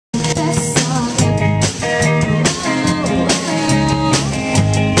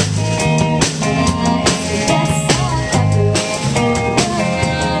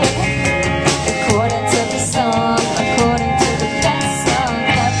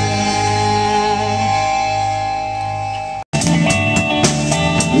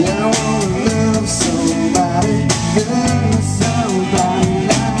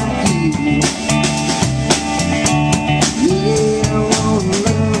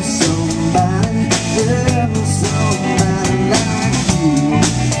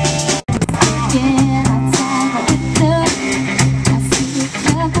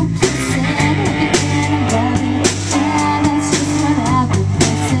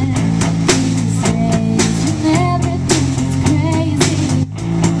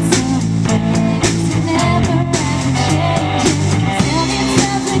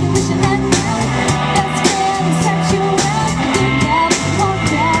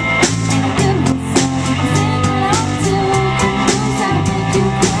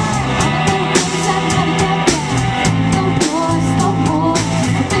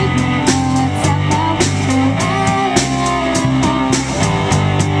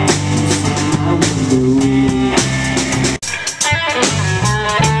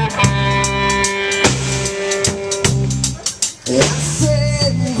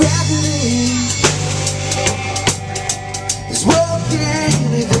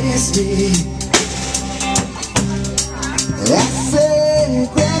gravity. I say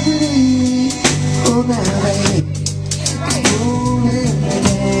gravity. Oh, now baby, it's pulling me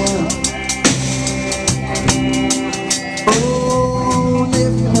down. Oh,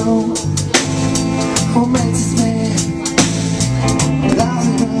 living alone, who makes us mad? But I was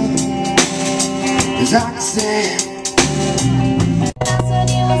wrong, 'cause I can stand.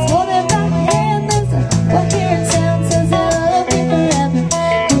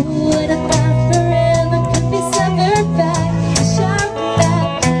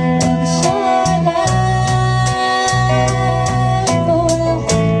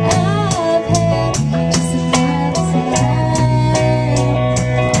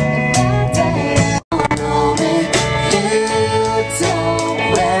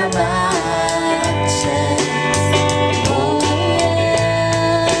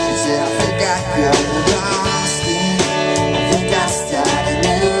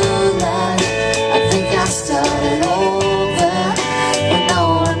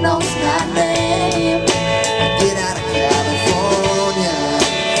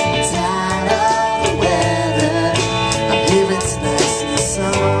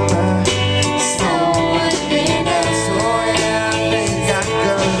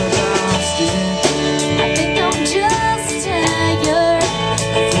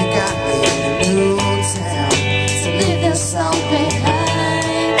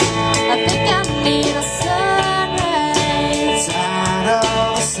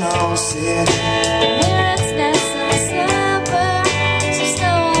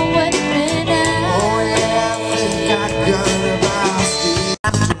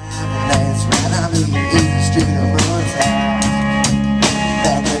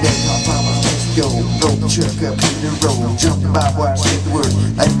 Truck up in the road, jumping by wires, hit the word.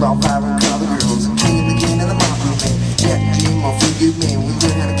 Like ball fire and call the girls. I'm king of the mafia man. Jack Jim, or feel good man. We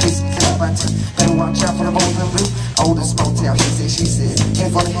learn how to kiss and tell by two. Better watch out for the boys in blue. Oldest SomeTown, she said.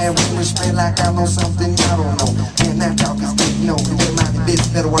 Ain't funny hair, rumors spread like I know something I don't know. And that talk is good, no. Get mind the bitch,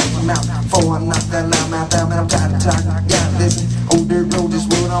 better watch your mouth. Before I knock that loud mouth out, man, I'm tired of talking. Gotta listen. Old dirt road is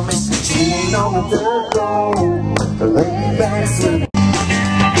what I'm missing. She ain't on the dirt road. Lay me back, sweet.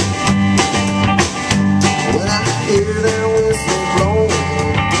 Hear that whistle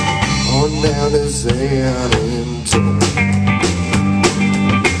blowing on down to SomeTown.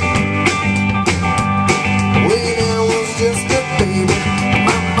 When I was just a baby,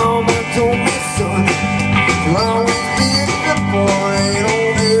 my mama told me, son, you'll always be a good boy.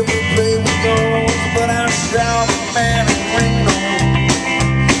 Don't ever play with dolls, but I shout man and ring on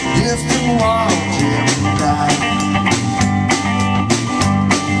just to watch him die.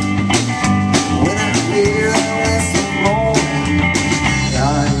 When I hear that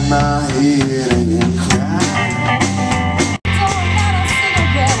my head and cry.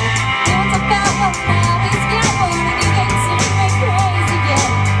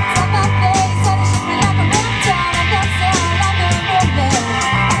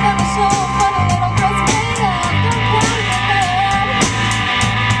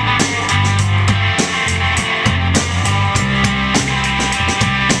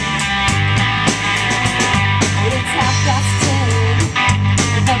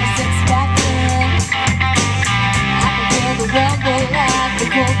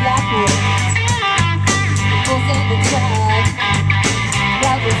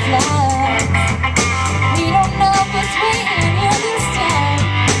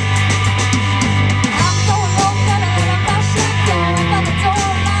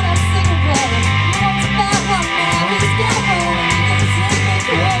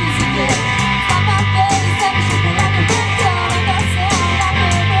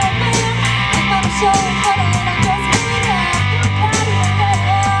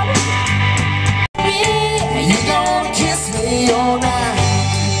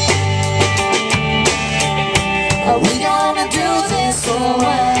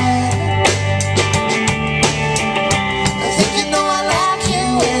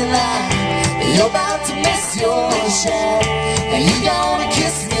 You're about to miss your shot, and you gonna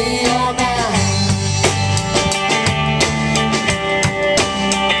kiss me all night.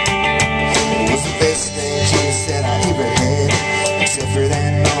 It was the best thing kiss that I ever had, except for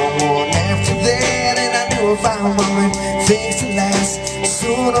that no more. And after that, and I knew if I wanted things to last,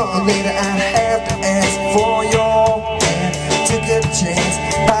 sooner or later I'd have to ask for your hand. Took a chance,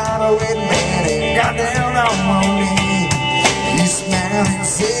 bottle with man, and got down on me. You smiled and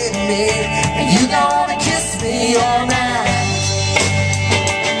said me, and you gonna kiss me all night.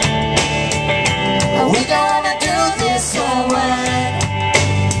 Are we gonna do this all right?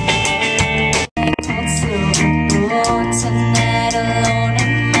 Tonight alone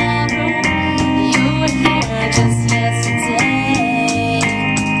in my room.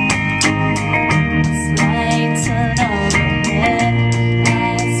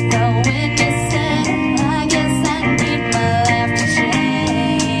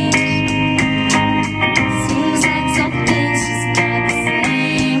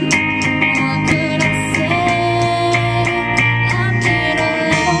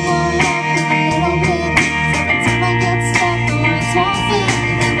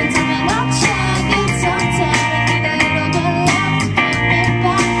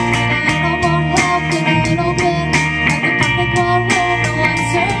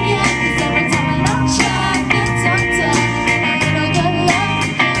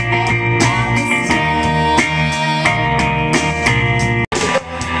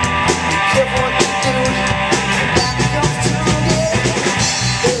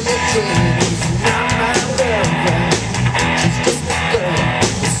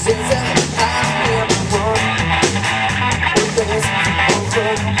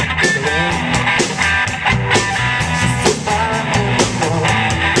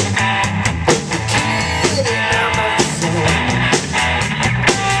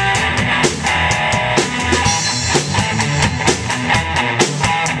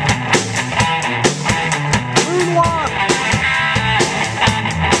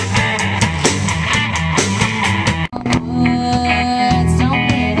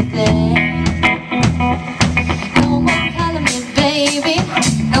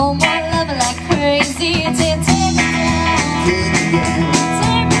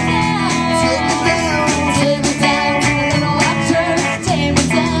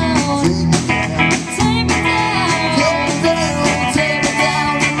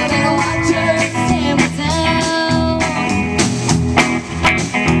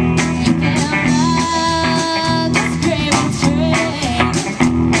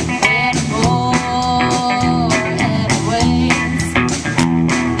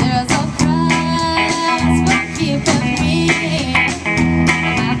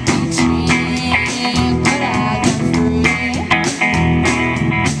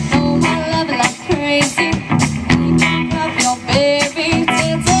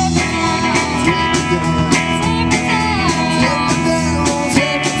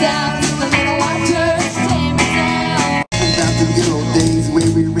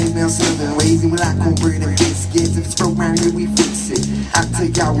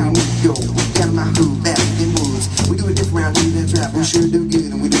 how we need to go. Down in my hood, back in the woods. We do it different around here than trap. We sure do good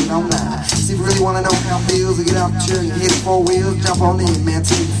and we do it online. See if you really wanna know how it feels to get off the truck and hit the 4 wheels. Jump on in, man,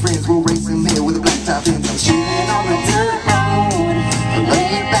 take your friends. We'll race them here with a black top ends. I'm sure